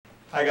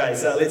Hi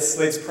guys,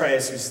 let's pray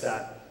as we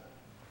start.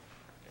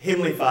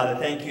 Heavenly Father,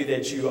 thank you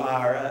that you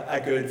are a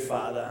good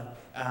Father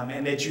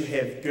and that you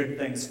have good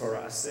things for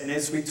us. And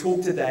as we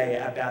talk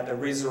today about the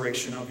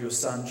resurrection of your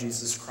Son,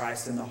 Jesus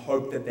Christ, and the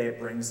hope that that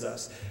brings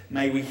us,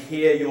 may we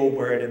hear your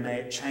word and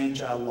may it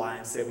change our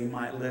lives, that we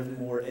might live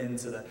more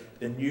into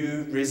the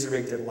new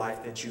resurrected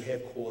life that you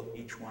have called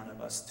each one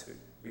of us to.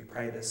 We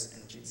pray this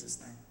in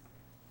Jesus' name.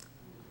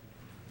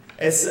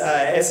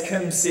 As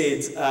Kim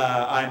said,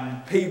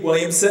 I'm Pete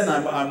Williamson.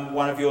 I'm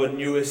one of your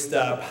newest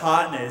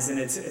partners, and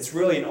it's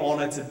really an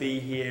honor to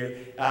be here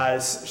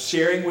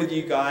sharing with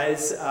you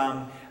guys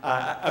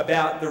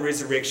about the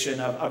resurrection.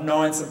 I've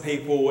known some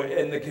people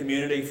in the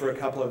community for a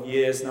couple of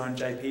years, known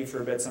JP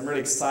for a bit, so I'm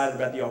really excited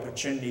about the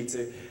opportunity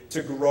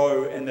to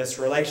grow in this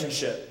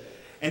relationship.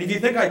 And if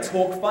you think I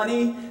talk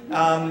funny,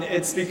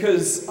 it's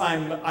because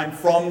I'm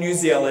from New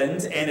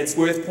Zealand, and it's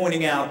worth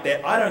pointing out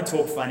that I don't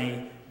talk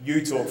funny.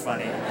 You talk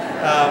funny.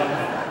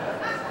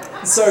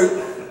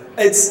 So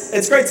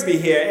it's great to be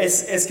here.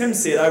 As Kim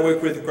said, I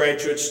work with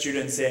graduate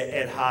students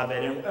at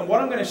Harvard, and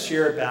what I'm going to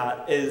share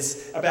about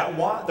is about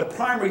what the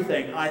primary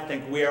thing I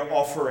think we're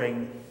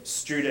offering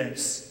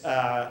students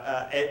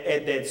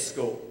at that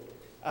school.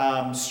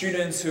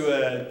 Students who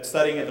are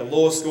studying at the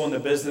law school and the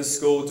business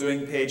school,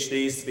 doing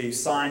PhDs to be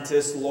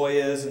scientists,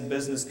 lawyers, and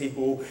business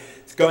people,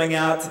 going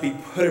out to be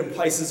put in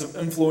places of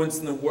influence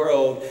in the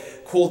world,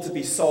 called to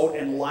be salt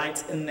and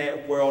light in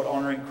that world,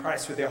 honoring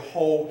Christ with their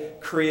whole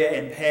career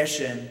and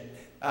passion.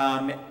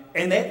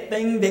 And that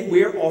thing that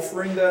we're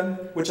offering them,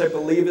 which I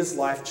believe is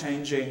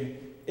life-changing,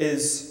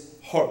 is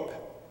hope.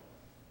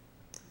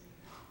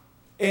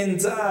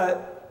 And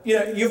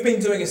you've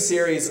been doing a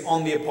series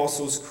on the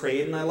Apostles'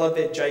 Creed, and I love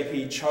that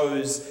JP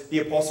chose the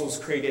Apostles'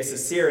 Creed as a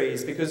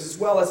series, because as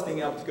well as being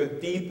able to go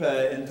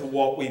deeper into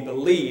what we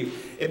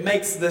believe, it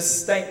makes this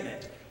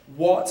statement: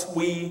 what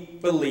we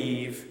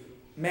believe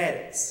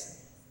matters.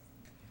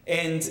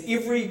 And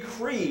every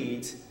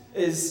creed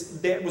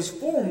that was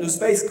formed was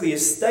basically a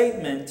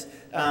statement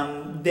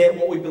that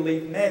what we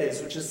believe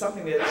matters, which is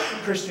something that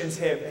Christians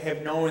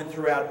have known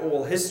throughout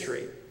all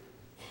history.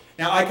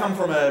 Now, I come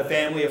from a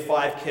family of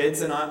 5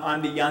 kids, and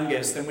I'm the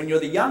youngest. And when you're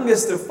the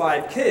youngest of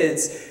 5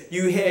 kids,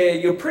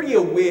 you're pretty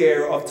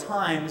aware of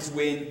times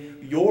when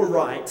you're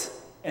right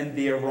and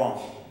they're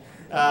wrong.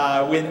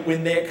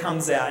 When that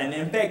comes out. And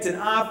in fact, in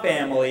our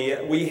family,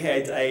 we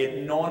had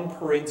a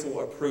non-parental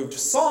approved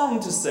song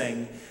to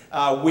sing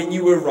when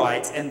you were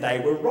right and they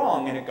were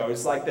wrong. And it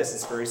goes like this.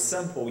 It's very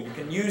simple. You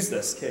can use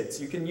this,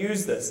 kids. You can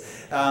use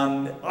this.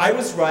 I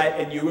was right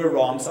and you were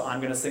wrong, so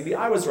I'm going to sing the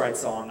I was right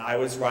song. I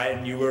was right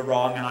and you were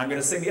wrong, and I'm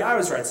going to sing the I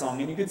was right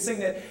song. And you could sing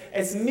that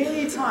as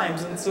many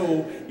times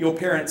until your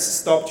parents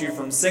stopped you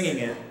from singing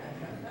it.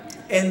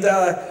 And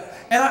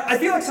I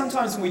feel like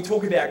sometimes when we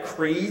talk about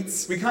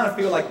creeds, we kind of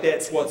feel like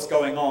that's what's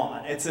going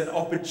on. It's an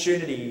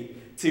opportunity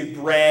to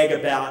brag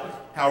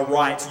about how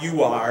right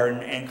you are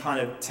and kind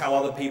of tell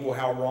other people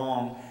how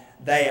wrong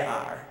they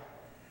are.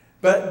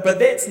 But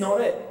that's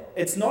not it.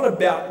 It's not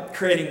about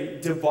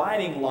creating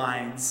dividing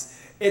lines.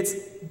 It's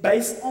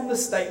based on the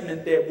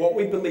statement that what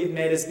we believe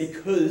matters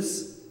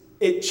because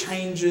it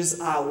changes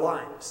our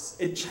lives.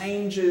 It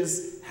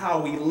changes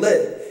how we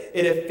live.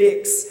 It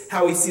affects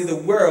how we see the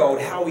world,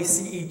 how we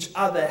see each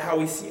other, how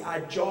we see our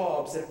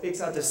jobs. It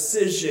affects our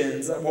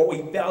decisions, what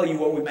we value,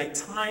 what we make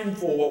time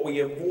for, what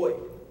we avoid.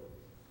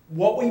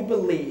 What we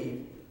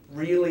believe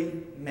really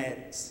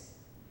matters.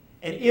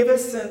 And ever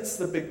since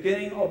the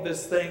beginning of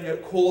this thing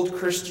called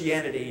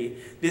Christianity,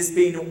 there's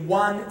been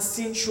one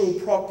central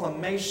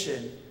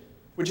proclamation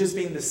which has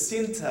been the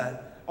center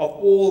of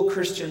all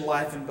Christian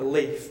life and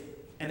belief.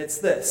 And it's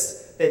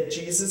this: that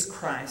Jesus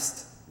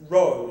Christ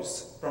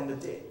rose from the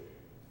dead.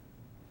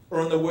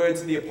 Or in the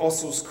words of the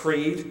Apostles'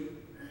 Creed,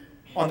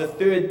 on the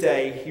 3rd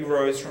day he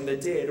rose from the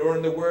dead. Or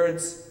in the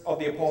words of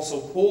the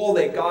Apostle Paul,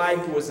 that guy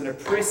who was an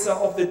oppressor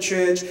of the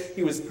church,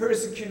 he was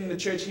persecuting the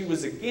church, he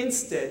was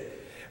against it.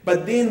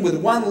 But then with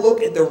one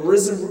look at the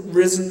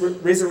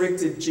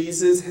resurrected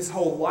Jesus, his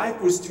whole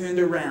life was turned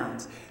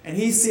around. And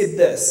he said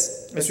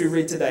this, as we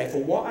read today: "For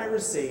what I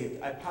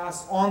received, I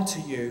passed on to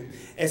you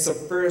as of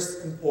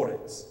first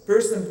importance."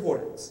 First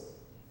importance,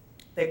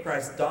 that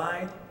Christ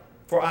died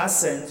for our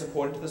sins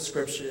according to the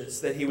Scriptures,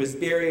 that he was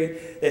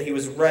buried, that he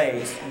was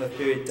raised on the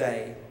 3rd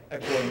day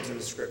according to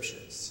the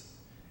Scriptures.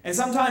 And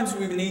sometimes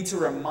we need to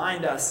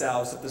remind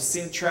ourselves of the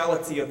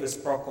centrality of this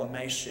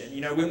proclamation.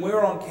 You know, when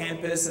we're on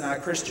campus in our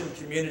Christian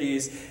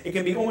communities, it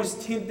can be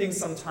almost tempting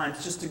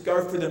sometimes just to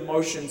go through the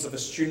motions of a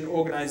student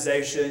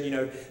organization. You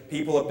know,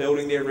 people are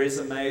building their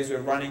resumes.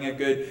 We're running a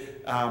good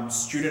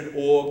student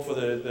org for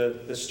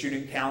the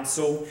student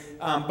council.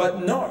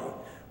 But no.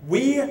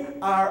 We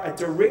are a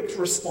direct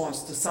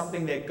response to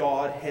something that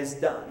God has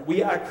done.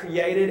 We are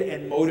created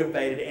and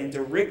motivated and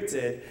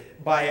directed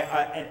by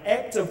an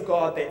act of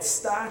God that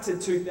started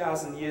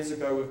 2,000 years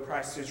ago with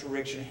Christ's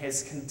resurrection,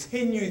 has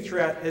continued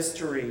throughout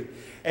history.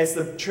 As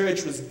the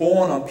church was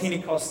born on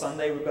Pentecost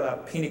Sunday, we've got our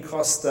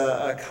Pentecost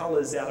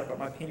colours out. I've got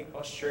my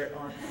Pentecost shirt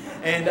on.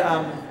 And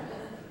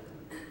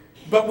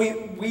But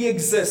we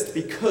exist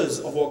because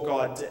of what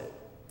God did.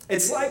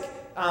 It's like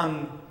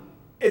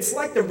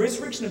the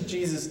resurrection of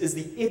Jesus is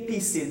the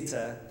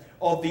epicenter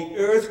of the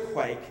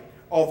earthquake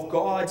of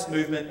God's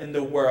movement in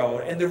the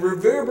world. And the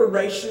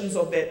reverberations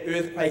of that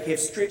earthquake have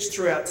stretched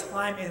throughout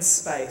time and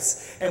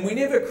space. And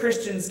whenever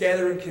Christians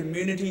gather in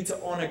community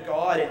to honor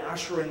God and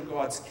usher in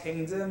God's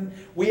kingdom,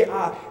 we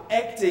are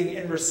acting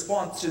in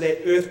response to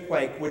that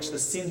earthquake, which the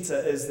center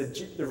is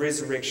the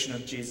resurrection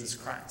of Jesus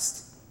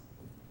Christ.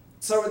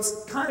 So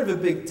it's kind of a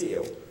big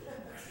deal.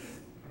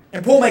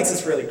 And Paul makes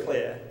this really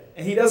clear.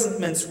 And he doesn't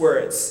mince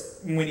words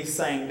when he's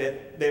saying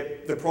that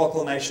the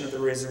proclamation of the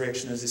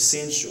resurrection is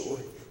essential.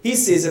 He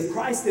says, if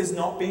Christ has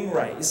not been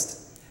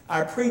raised,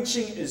 our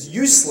preaching is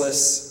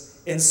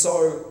useless, and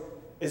so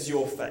is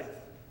your faith.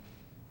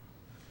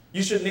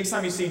 You should, next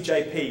time you see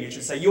JP, you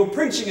should say, your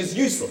preaching is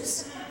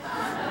useless,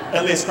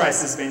 unless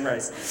Christ has been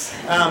raised.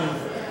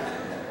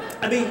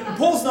 I mean,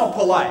 Paul's not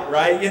polite,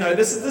 right? You know,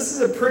 this is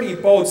a pretty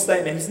bold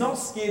statement. He's not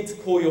scared to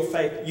call your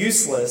faith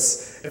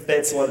useless, if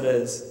that's what it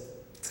is.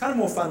 It's kind of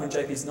more fun when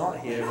JP's not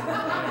here.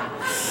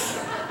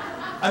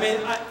 I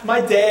mean,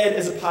 my dad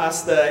is a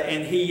pastor,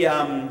 and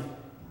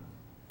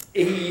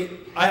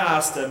I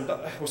asked him,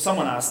 well,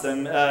 someone asked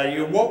him,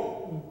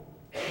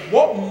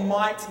 what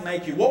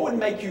would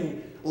make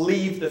you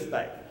leave the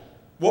faith?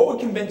 What would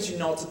convince you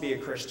not to be a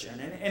Christian?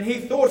 And he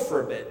thought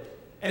for a bit,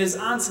 and his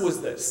answer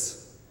was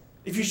this: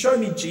 if you showed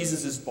me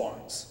Jesus'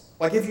 bones,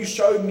 like if you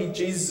showed me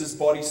Jesus'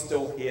 body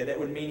still here, that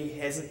would mean he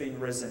hasn't been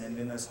risen, and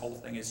then this whole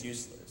thing is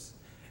useless.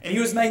 And he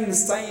was making the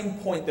same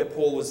point that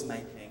Paul was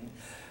making.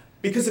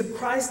 Because if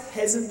Christ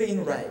hasn't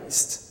been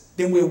raised,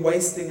 then we're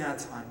wasting our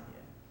time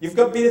here. You've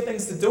got better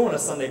things to do on a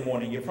Sunday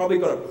morning. You've probably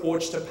got a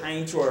porch to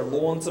paint or a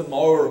lawn to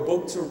mow or a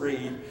book to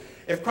read.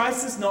 If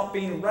Christ has not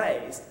been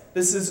raised,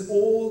 this is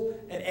all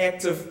an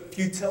act of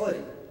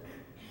futility.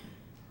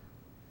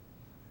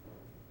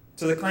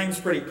 So the claim's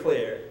pretty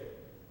clear.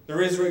 The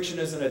resurrection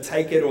isn't a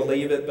take it or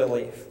leave it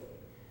belief.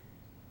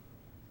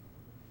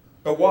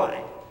 But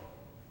why?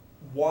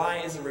 Why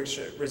is the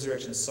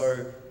resurrection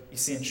so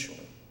essential?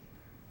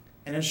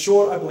 And in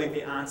short, I believe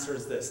the answer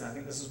is this, and I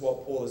think this is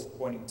what Paul is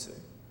pointing to.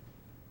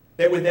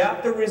 That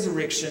without the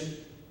resurrection,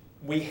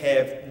 we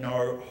have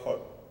no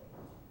hope.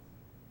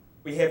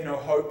 We have no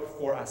hope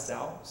for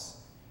ourselves,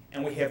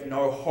 and we have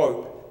no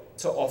hope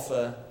to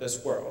offer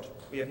this world.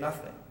 We have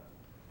nothing.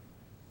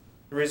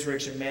 The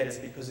resurrection matters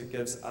because it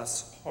gives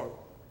us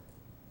hope.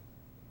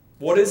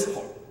 What is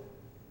hope?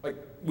 Like,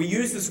 we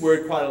use this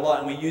word quite a lot,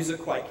 and we use it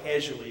quite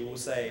casually. We'll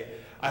say,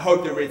 I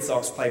hope the Red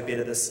Sox play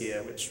better this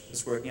year, which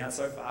is working out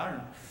so far.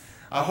 And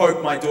I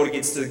hope my daughter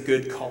gets to a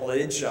good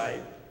college.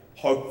 I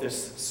hope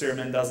this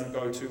sermon doesn't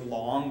go too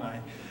long.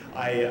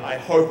 I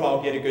hope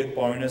I'll get a good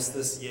bonus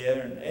this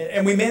year.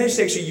 And we manage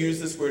to actually use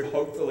this word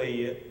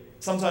hopefully,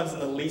 sometimes in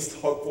the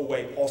least hopeful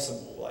way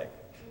possible. Like,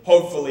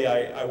 hopefully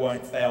I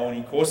won't fail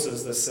any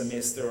courses this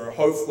semester, or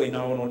hopefully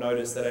no one will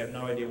notice that I have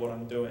no idea what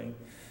I'm doing.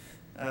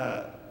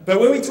 But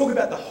when we talk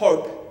about the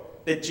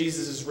hope that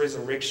Jesus'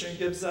 resurrection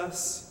gives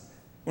us,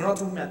 we're not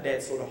talking about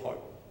that sort of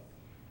hope.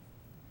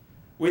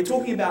 We're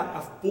talking about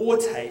a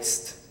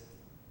foretaste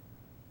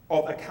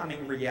of a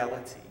coming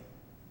reality.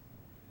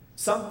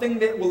 Something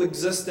that will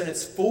exist in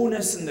its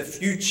fullness in the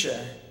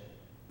future,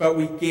 but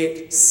we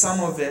get some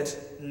of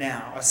it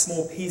now. A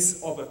small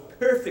piece of a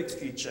perfect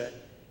future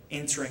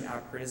entering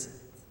our present.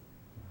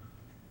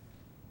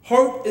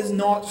 Hope is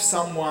not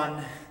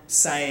someone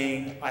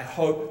saying, I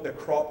hope the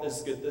crop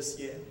is good this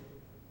year.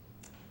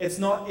 It's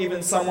not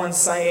even someone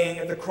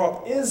saying the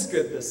crop is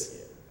good this year.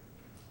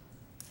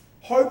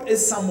 Hope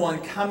is someone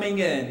coming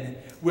in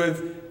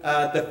with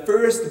the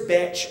first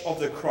batch of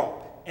the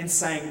crop and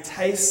saying,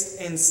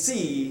 taste and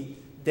see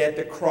that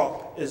the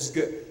crop is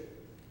good.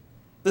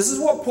 This is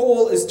what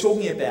Paul is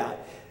talking about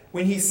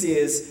when he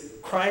says,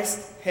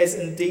 Christ has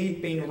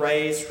indeed been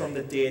raised from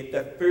the dead,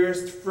 the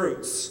first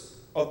fruits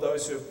of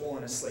those who have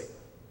fallen asleep.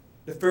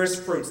 The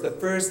first fruits, the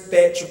first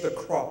batch of the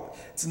crop.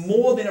 It's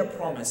more than a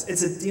promise.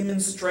 It's a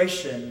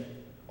demonstration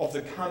of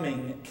the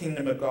coming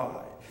kingdom of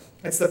God.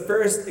 It's the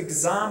first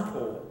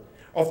example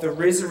of the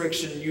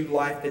resurrection new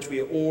life that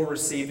we are all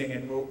receiving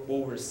and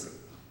will receive.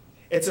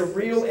 It's a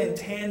real and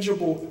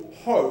tangible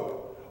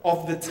hope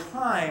of the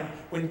time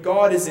when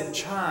God is in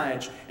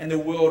charge and the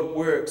world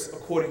works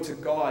according to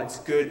God's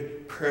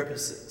good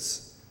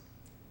purposes.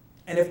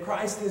 And if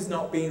Christ has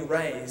not been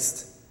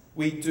raised,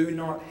 we do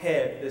not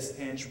have this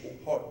tangible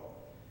hope.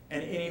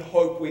 And any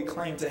hope we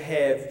claim to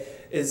have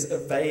is a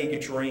vague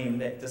dream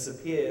that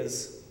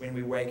disappears when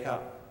we wake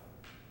up.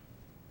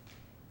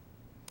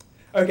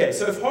 Okay,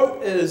 so if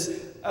hope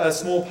is a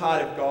small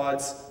part of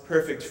God's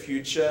perfect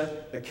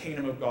future, the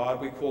kingdom of God,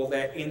 we call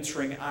that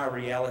entering our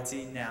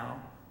reality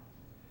now,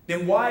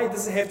 then why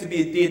does it have to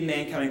be a dead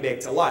man coming back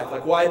to life?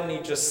 Like, why didn't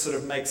he just sort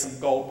of make some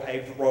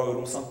gold-paved road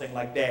or something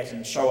like that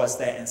and show us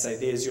that and say,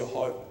 there's your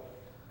hope?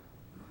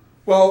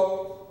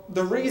 Well,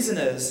 the reason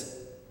is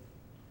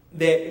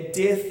that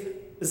death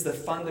is the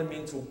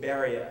fundamental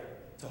barrier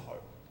to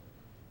hope.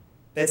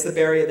 That's the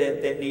barrier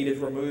that needed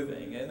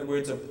removing. In the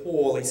words of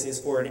Paul, he says,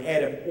 for in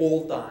Adam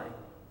all die,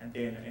 and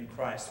then in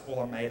Christ all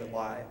are made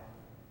alive.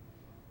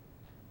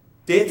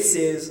 Death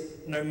says,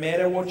 no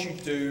matter what you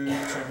do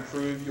to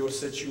improve your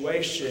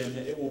situation,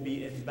 it will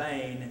be in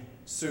vain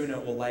sooner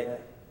or later.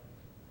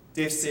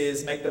 Death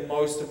says, make the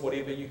most of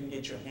whatever you can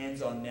get your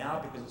hands on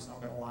now because it's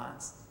not going to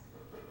last.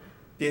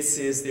 Death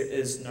says there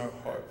is no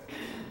hope.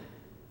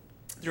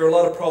 There are a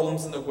lot of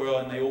problems in the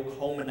world, and they all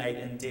culminate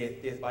in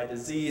death. Death by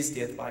disease,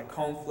 death by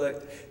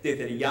conflict, death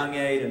at a young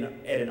age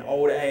and at an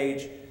old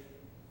age.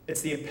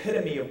 It's the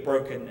epitome of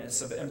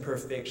brokenness, of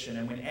imperfection.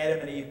 And when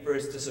Adam and Eve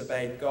first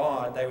disobeyed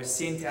God, they were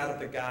sent out of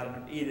the Garden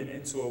of Eden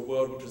into a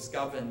world which was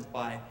governed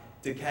by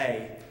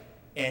decay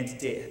and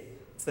death.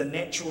 It's the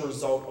natural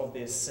result of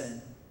their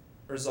sin,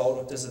 a result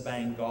of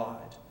disobeying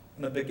God.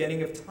 From the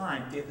beginning of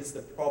time, death is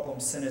the problem,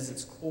 sin is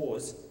its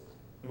cause. In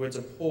the words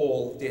of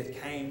Paul,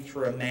 death came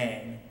through a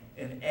man.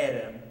 In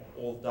Adam,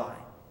 all die.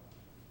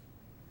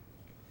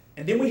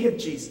 And then we have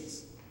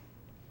Jesus,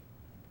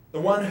 the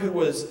one who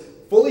was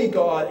fully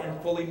God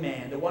and fully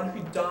man, the one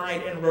who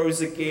died and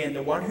rose again,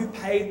 the one who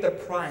paid the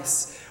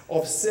price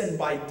of sin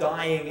by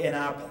dying in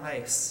our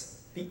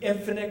place, the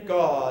infinite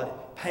God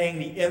paying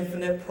the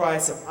infinite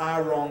price of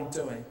our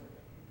wrongdoing.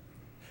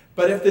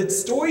 But if the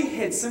story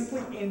had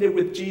simply ended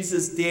with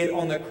Jesus dead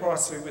on the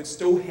cross, we would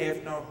still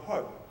have no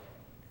hope.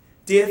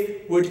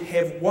 Death would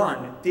have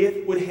won.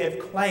 Death would have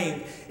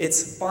claimed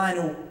its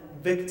final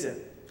victim,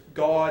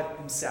 God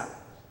himself.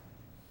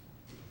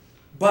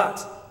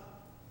 But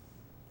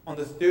on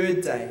the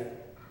third day,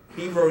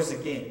 he rose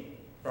again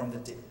from the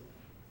dead,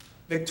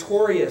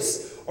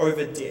 victorious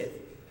over death.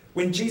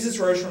 When Jesus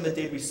rose from the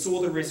dead, we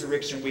saw the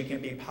resurrection we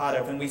can be part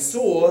of. And we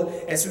saw,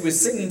 as we were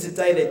singing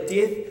today, that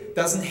death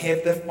doesn't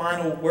have the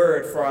final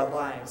word for our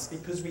lives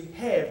because we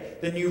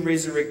have the new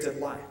resurrected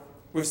life.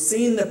 We've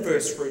seen the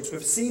first fruits.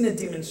 We've seen a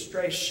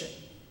demonstration.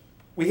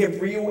 We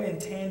have real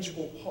and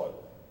tangible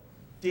hope.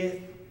 Death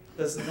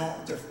does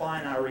not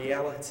define our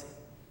reality.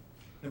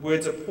 In the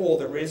words of Paul,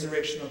 the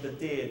resurrection of the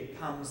dead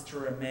comes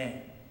through a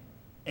man.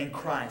 In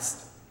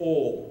Christ,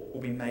 all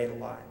will be made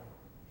alive.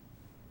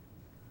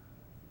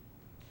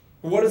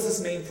 But what does this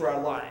mean for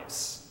our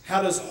lives?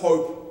 How does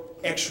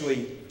hope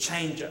actually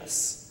change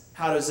us?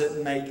 How does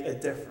it make a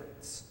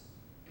difference?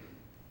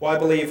 Well, I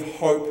believe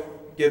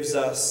hope gives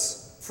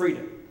us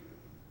freedom.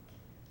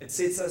 It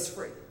sets us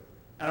free.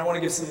 And I want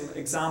to give some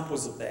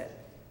examples of that.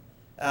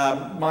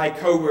 My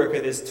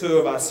co-worker, there's two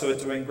of us who are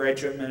doing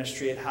graduate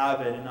ministry at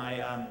Harvard, and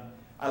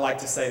I like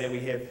to say that we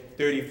have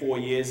 34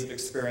 years of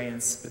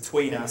experience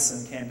between us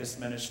in campus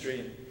ministry,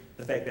 and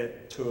the fact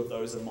that two of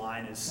those are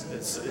mine is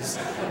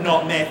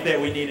not math that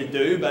we need to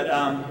do,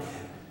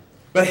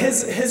 but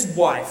his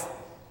wife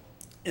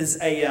is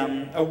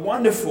a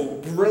wonderful,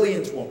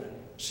 brilliant woman.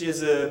 She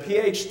has a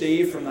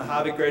PhD from the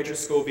Harvard Graduate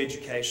School of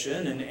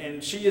Education,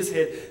 and she has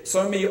had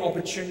so many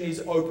opportunities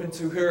open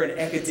to her in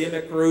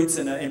academic routes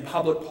and in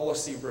public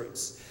policy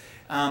routes.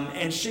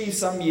 And she,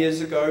 some years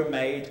ago,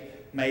 made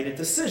a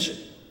decision.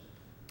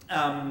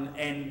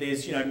 And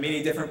there's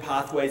many different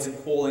pathways and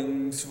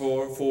callings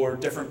for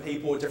different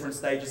people at different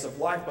stages of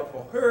life, but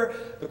for her,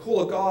 the call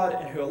of God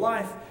in her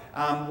life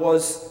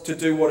was to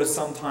do what is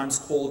sometimes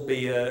called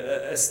be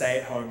a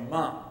stay-at-home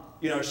mum.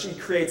 She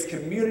creates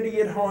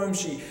community at home.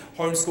 She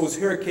homeschools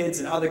her kids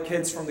and other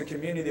kids from the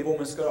community. They've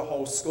almost got a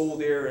whole school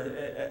there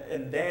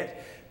and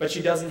that. But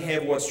she doesn't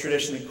have what's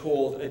traditionally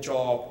called a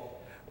job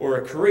or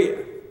a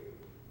career.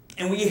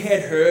 And we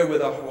had her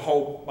with a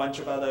whole bunch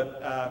of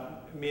other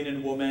men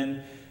and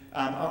women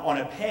on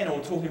a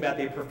panel talking about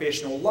their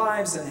professional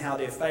lives and how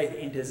their faith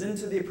enters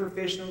into their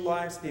professional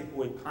lives.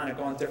 People had kind of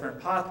gone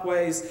different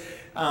pathways.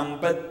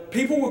 But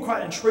people were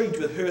quite intrigued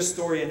with her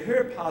story and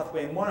her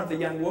pathway. And one of the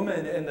young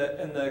women in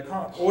the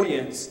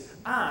audience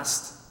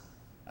asked,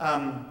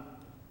 how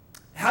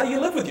do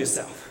you live with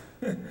yourself?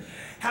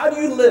 How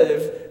do you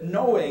live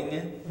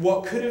knowing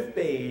what could have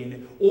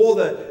been, all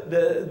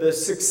the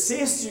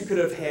success you could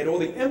have had, all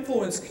the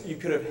influence you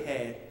could have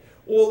had,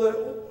 all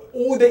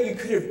that you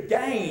could have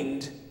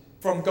gained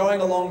from going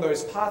along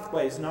those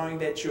pathways, knowing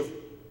that you've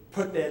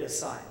put that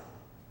aside?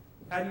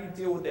 How do you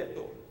deal with that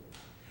thought?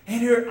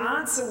 And her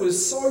answer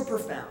was so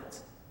profound.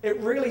 It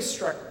really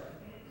struck me.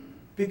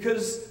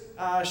 Because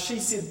she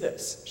said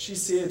this. She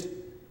said,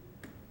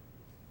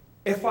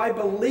 if I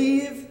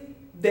believe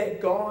that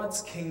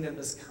God's kingdom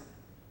is coming,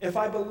 if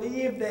I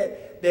believe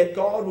that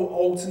God will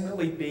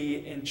ultimately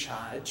be in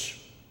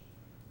charge,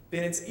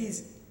 then it's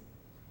easy.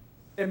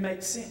 It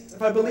makes sense.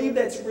 If I believe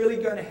that's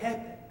really going to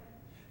happen,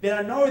 then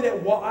I know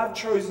that what I've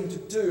chosen to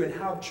do and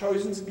how I've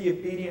chosen to be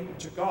obedient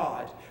to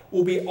God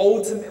will be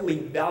ultimately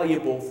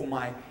valuable for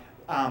my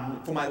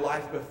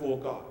life before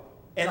God.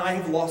 And I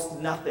have lost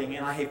nothing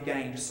and I have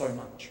gained so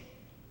much.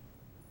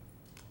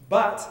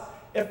 But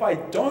if I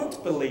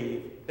don't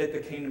believe that the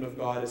kingdom of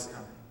God is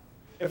coming,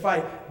 if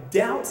I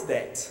doubt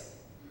that,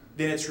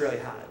 then it's really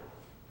hard.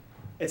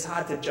 It's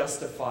hard to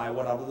justify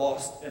what I've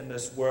lost in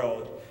this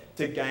world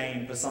to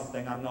gain for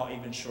something I'm not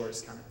even sure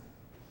is coming.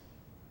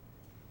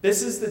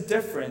 This is the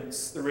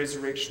difference the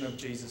resurrection of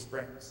Jesus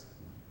brings.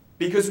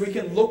 Because we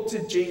can look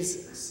to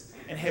Jesus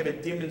and have a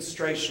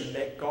demonstration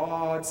that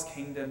God's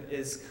kingdom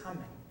is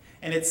coming.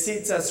 And it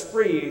sets us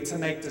free to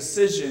make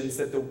decisions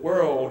that the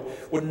world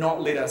would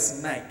not let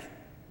us make,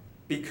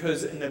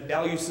 because in the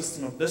value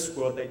system of this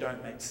world, they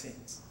don't make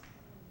sense.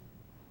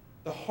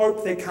 The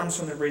hope that comes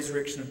from the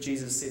resurrection of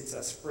Jesus sets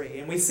us free.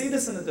 And we see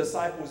this in the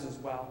disciples as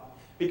well,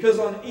 because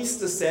on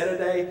Easter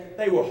Saturday,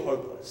 they were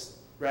hopeless,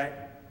 right?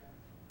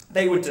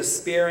 They were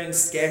despairing,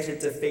 scattered,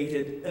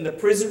 defeated. In the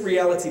present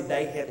reality,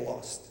 they had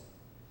lost.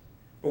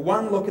 But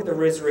one look at the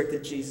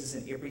resurrected Jesus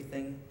and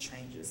everything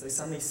changes. They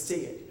suddenly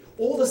see it.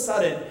 All of a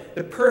sudden,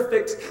 the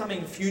perfect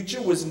coming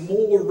future was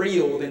more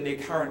real than their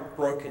current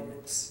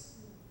brokenness.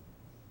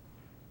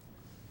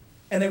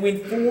 And they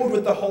went forward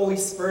with the Holy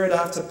Spirit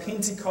after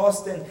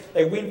Pentecost, and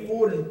they went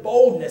forward in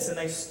boldness, and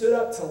they stood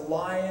up to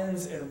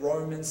lions in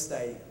Roman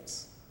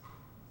stadiums.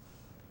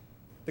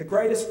 The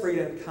greatest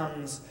freedom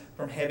comes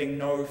from having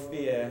no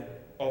fear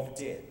of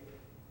death.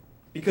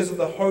 Because of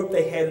the hope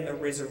they had in the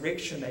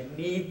resurrection, they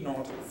need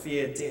not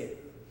fear death.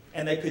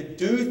 And they could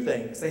do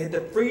things. They had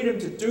the freedom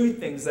to do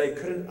things they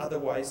couldn't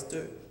otherwise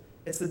do.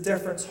 It's the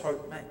difference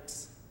hope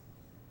makes.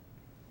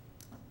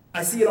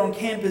 I see it on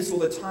campus all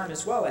the time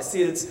as well. I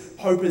see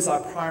hope is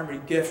our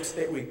primary gift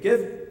that we're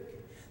given.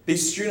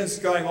 These students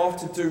going off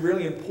to do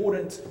really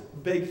important,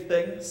 big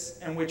things,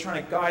 and we're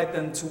trying to guide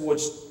them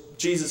towards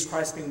Jesus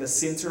Christ being the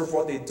center of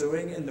what they're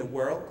doing in the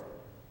world.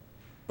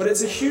 But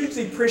it's a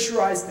hugely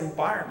pressurized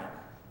environment.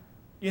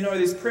 You know,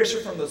 there's pressure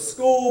from the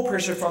school,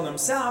 pressure from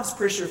themselves,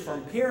 pressure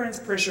from parents,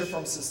 pressure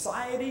from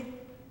society.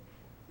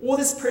 All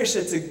this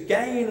pressure to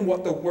gain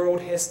what the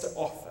world has to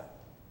offer.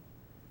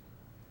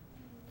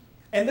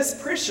 And this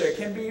pressure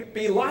can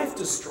be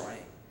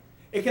life-destroying.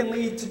 It can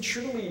lead to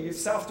truly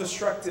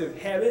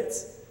self-destructive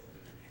habits.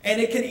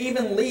 And it can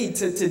even lead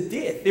to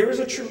death. There is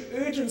a true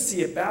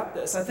urgency about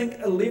this. I think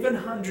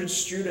 1,100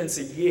 students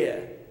a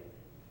year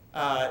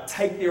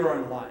take their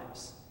own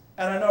lives.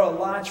 And I know a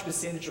large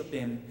percentage of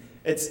them,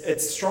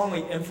 it's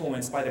strongly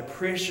influenced by the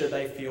pressure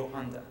they feel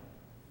under,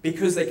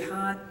 because they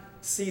can't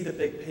see the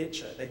big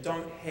picture. They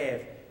don't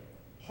have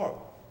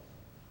hope.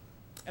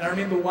 And I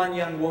remember one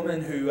young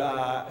woman who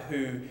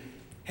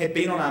had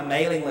been on our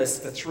mailing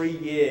list for 3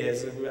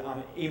 years.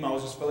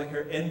 Emails just filling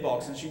her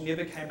inbox, and she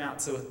never came out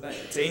to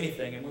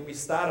anything. And when we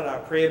started our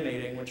prayer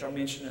meeting, which I'll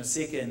mention in a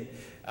second,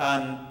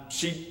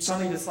 she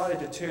suddenly decided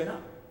to turn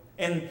up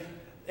and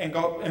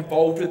got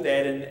involved with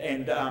that,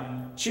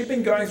 and she'd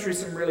been going through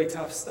some really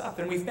tough stuff,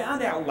 and we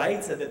found out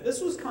later that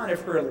this was kind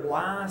of her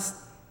last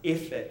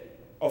effort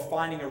of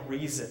finding a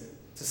reason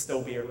to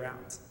still be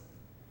around.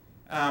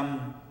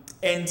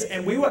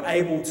 And we were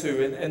able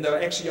to, and there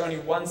were actually only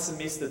one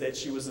semester that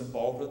she was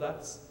involved with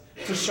us,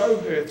 to show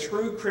her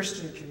through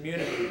Christian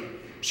community,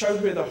 show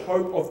her the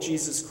hope of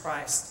Jesus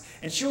Christ.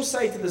 And she'll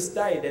say to this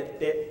day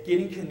that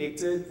getting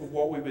connected with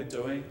what we were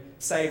doing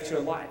saved her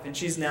life. And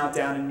she's now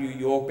down in New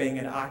York being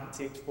an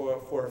architect for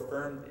a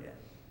firm there.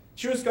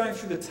 She was going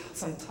through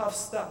some tough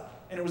stuff,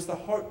 and it was the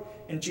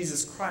hope in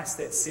Jesus Christ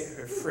that set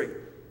her free.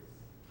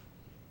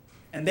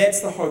 And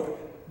that's the hope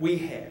we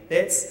have.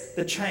 That's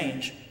the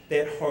change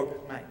that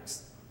hope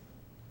makes.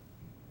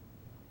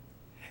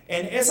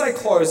 And as I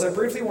close, I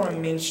briefly want to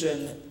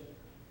mention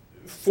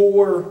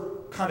 4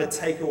 kind of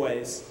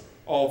takeaways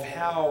of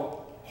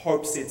how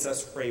hope sets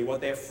us free,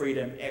 what that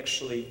freedom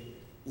actually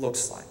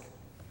looks like.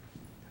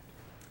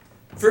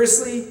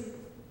 Firstly,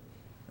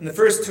 and the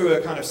first 2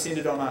 are kind of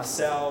centered on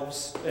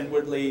ourselves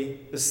inwardly.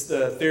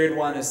 The third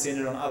one is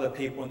centered on other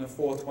people, and the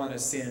 4th one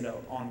is centered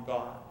on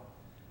God.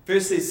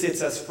 Firstly, it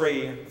sets us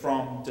free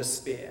from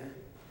despair.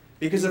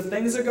 Because if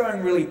things are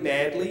going really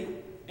badly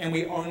and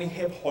we only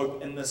have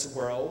hope in this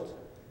world,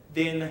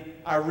 then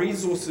our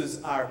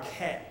resources are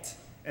capped,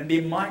 and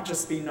there might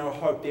just be no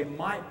hope. There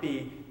might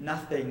be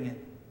nothing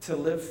to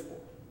live for.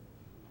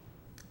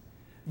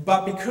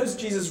 But because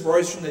Jesus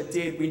rose from the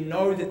dead, we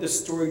know that the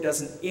story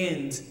doesn't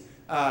end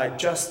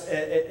just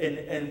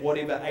in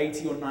whatever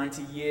 80 or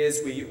 90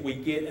 years we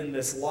get in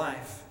this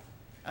life.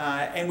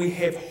 And we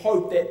have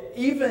hope that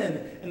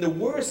even in the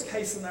worst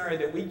case scenario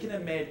that we can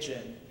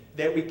imagine,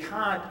 that we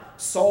can't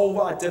solve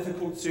our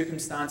difficult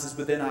circumstances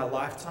within our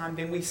lifetime,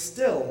 then we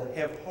still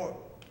have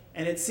hope.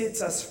 And it sets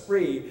us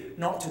free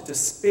not to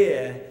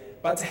despair,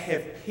 but to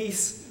have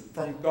peace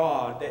from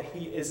God that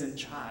He is in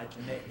charge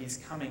and that He's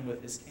coming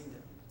with His kingdom.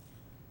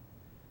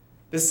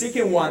 The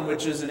second one,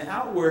 which is an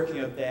outworking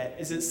of that,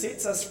 is it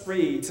sets us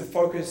free to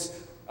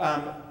focus,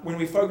 when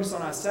we focus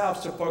on ourselves,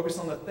 to focus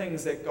on the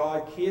things that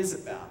God cares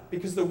about.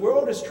 Because the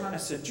world is trying to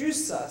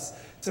seduce us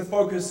to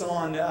focus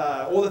on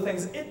all the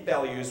things it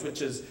values,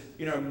 which is,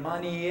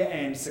 money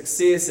and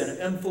success and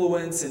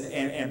influence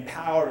and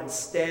power and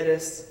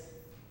status.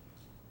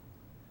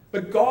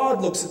 But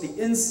God looks at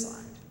the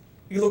inside.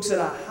 He looks at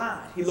our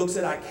heart. He looks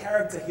at our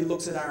character. He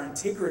looks at our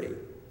integrity.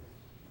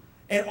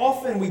 And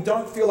often we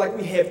don't feel like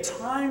we have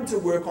time to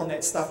work on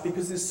that stuff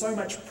because there's so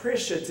much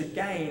pressure to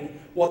gain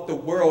what the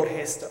world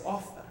has to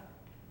offer.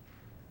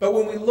 But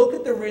when we look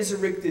at the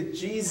resurrected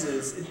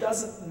Jesus, it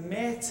doesn't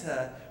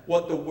matter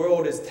what the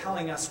world is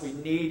telling us we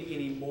need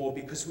anymore,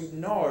 because we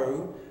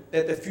know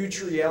that the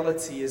future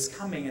reality is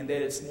coming and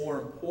that it's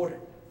more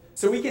important.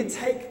 So we can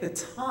take the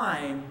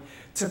time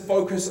to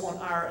focus on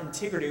our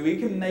integrity. We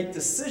can make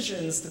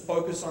decisions to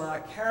focus on our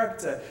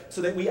character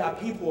so that we are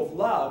people of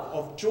love,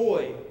 of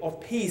joy,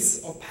 of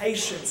peace, of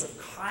patience, of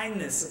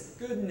kindness,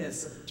 of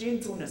goodness, of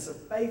gentleness, of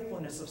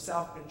faithfulness, of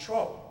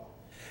self-control.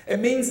 It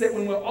means that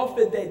when we're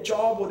offered that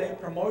job or that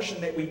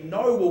promotion that we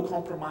know will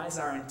compromise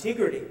our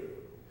integrity,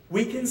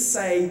 we can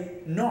say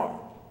no.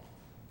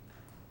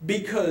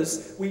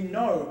 Because we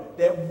know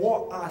that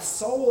what our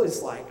soul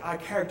is like, our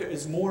character,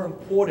 is more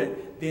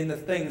important than the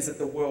things that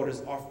the world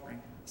is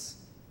offering us.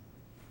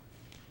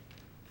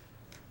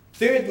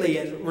 Thirdly,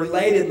 and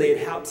relatedly,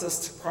 it helps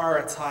us to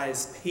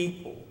prioritize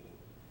people.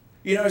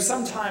 You know,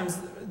 sometimes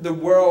the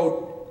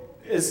world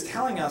is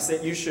telling us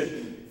that you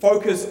should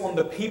focus on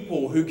the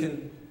people who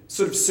can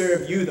sort of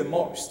serve you the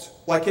most.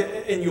 Like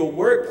in your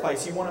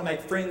workplace, you want to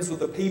make friends with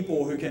the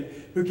people who can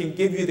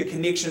give you the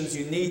connections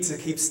you need to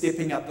keep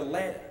stepping up the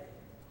ladder.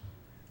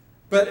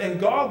 But in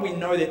God, we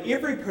know that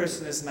every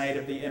person is made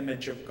of the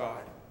image of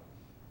God.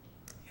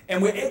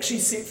 And we're actually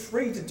set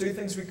free to do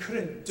things we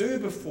couldn't do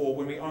before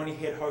when we only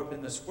had hope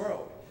in this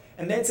world.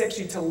 And that's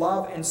actually to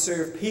love and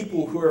serve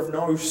people who are of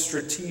no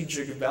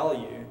strategic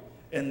value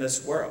in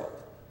this world.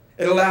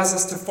 It allows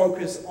us to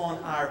focus on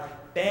our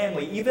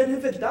family, even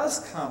if it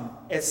does come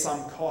at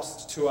some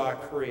cost to our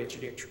career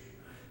trajectory.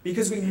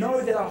 Because we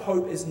know that our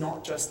hope is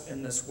not just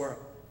in this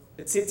world.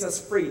 It sets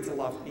us free to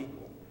love people.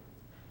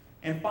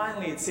 And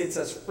finally, it sets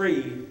us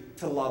free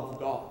to love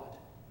God.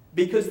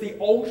 Because the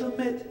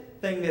ultimate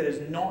thing that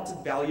is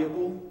not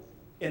valuable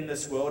in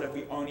this world, if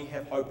we only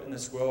have hope in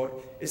this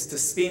world, is to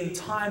spend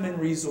time and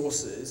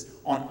resources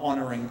on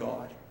honoring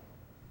God.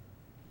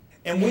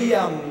 And we,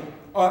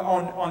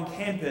 on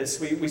campus,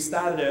 we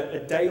started a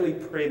daily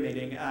prayer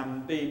meeting.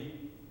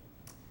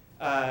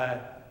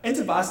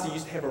 InterVarsity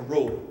used to have a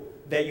rule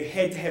that you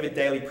had to have a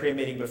daily prayer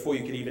meeting before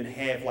you could even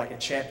have like a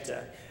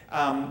chapter.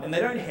 And they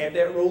don't have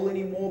that rule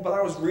anymore, but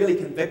I was really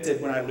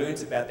convicted when I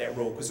learned about that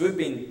rule, because we've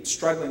been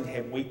struggling to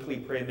have weekly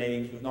prayer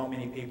meetings with not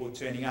many people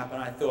turning up,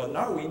 and I thought,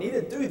 no, we need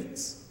to do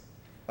this.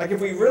 Like,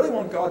 if we really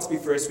want God to be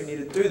first, we need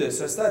to do this.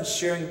 So I started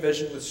sharing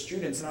vision with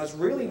students, and I was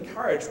really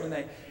encouraged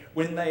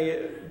when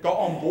they got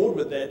on board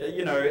with it,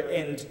 you know,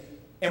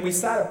 and we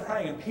started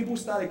praying, and people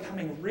started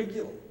coming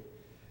regularly.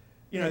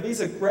 You know,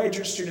 these are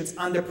graduate students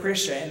under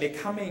pressure, and they're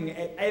coming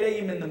at 8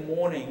 a.m. in the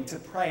morning to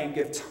pray and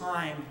give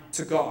time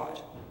to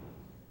God.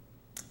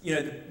 You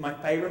know, my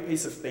favorite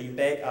piece of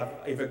feedback I've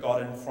ever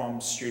gotten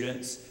from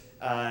students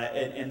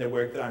in the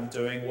work that I'm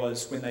doing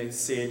was when they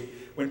said,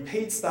 when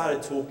Pete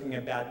started talking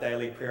about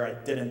daily prayer, I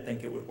didn't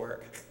think it would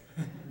work.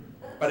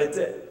 But it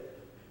did.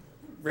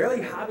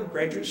 Really Harvard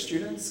graduate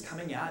students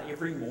coming out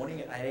every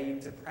morning at 8 a.m.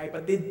 to pray,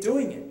 but they're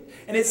doing it.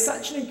 And it's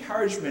such an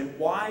encouragement.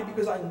 Why?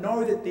 Because I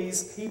know that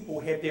these people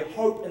have their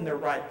hope in the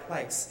right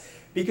place.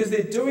 Because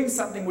they're doing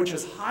something which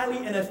is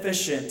highly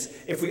inefficient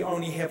if we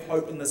only have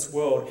hope in this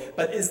world,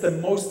 but is the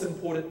most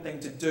important thing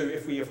to do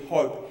if we have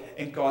hope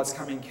in God's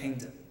coming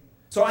kingdom.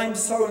 So I am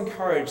so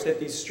encouraged that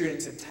these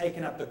students have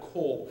taken up the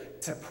call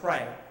to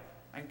pray.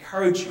 I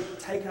encourage you,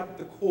 take up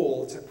the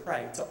call to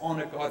pray, to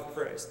honor God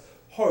first.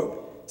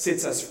 Hope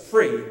sets us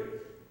free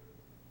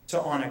to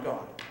honor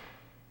God.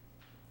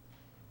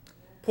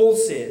 Paul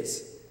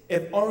says,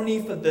 if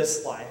only for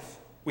this life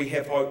we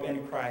have hope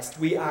in Christ,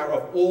 we are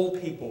of all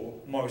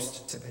people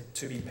most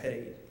to be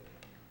pitied.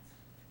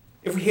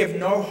 If we have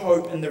no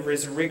hope in the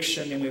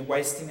resurrection, then we're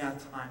wasting our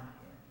time here.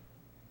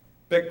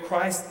 But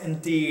Christ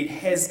indeed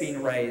has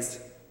been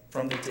raised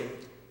from the dead.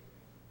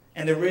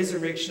 And the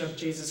resurrection of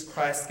Jesus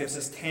Christ gives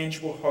us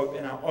tangible hope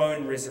in our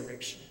own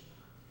resurrection.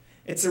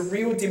 It's a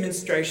real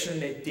demonstration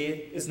that death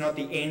is not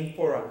the end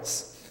for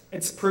us.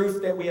 It's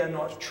proof that we are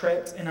not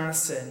trapped in our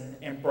sin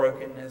and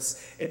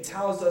brokenness. It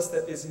tells us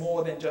that there's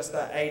more than just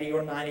our 80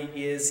 or 90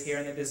 years here,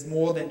 and that there's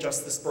more than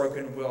just this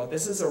broken world.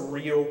 This is a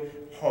real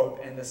hope,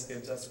 and this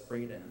gives us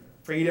freedom.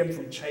 Freedom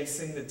from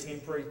chasing the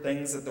temporary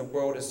things that the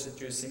world is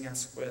seducing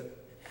us with.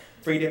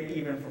 Freedom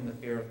even from the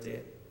fear of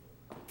death.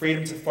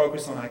 Freedom to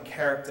focus on our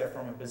character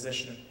from a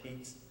position of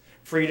peace.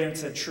 Freedom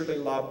to truly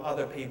love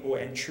other people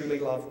and truly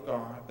love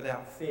God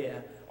without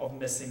fear of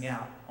missing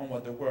out on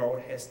what the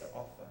world has to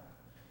offer.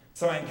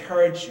 So I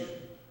encourage you,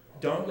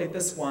 don't let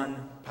this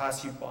one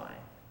pass you by.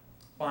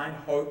 Find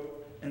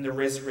hope in the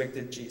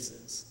resurrected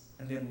Jesus,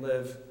 and then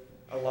live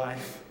a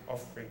life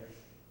of freedom.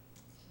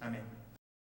 Amen.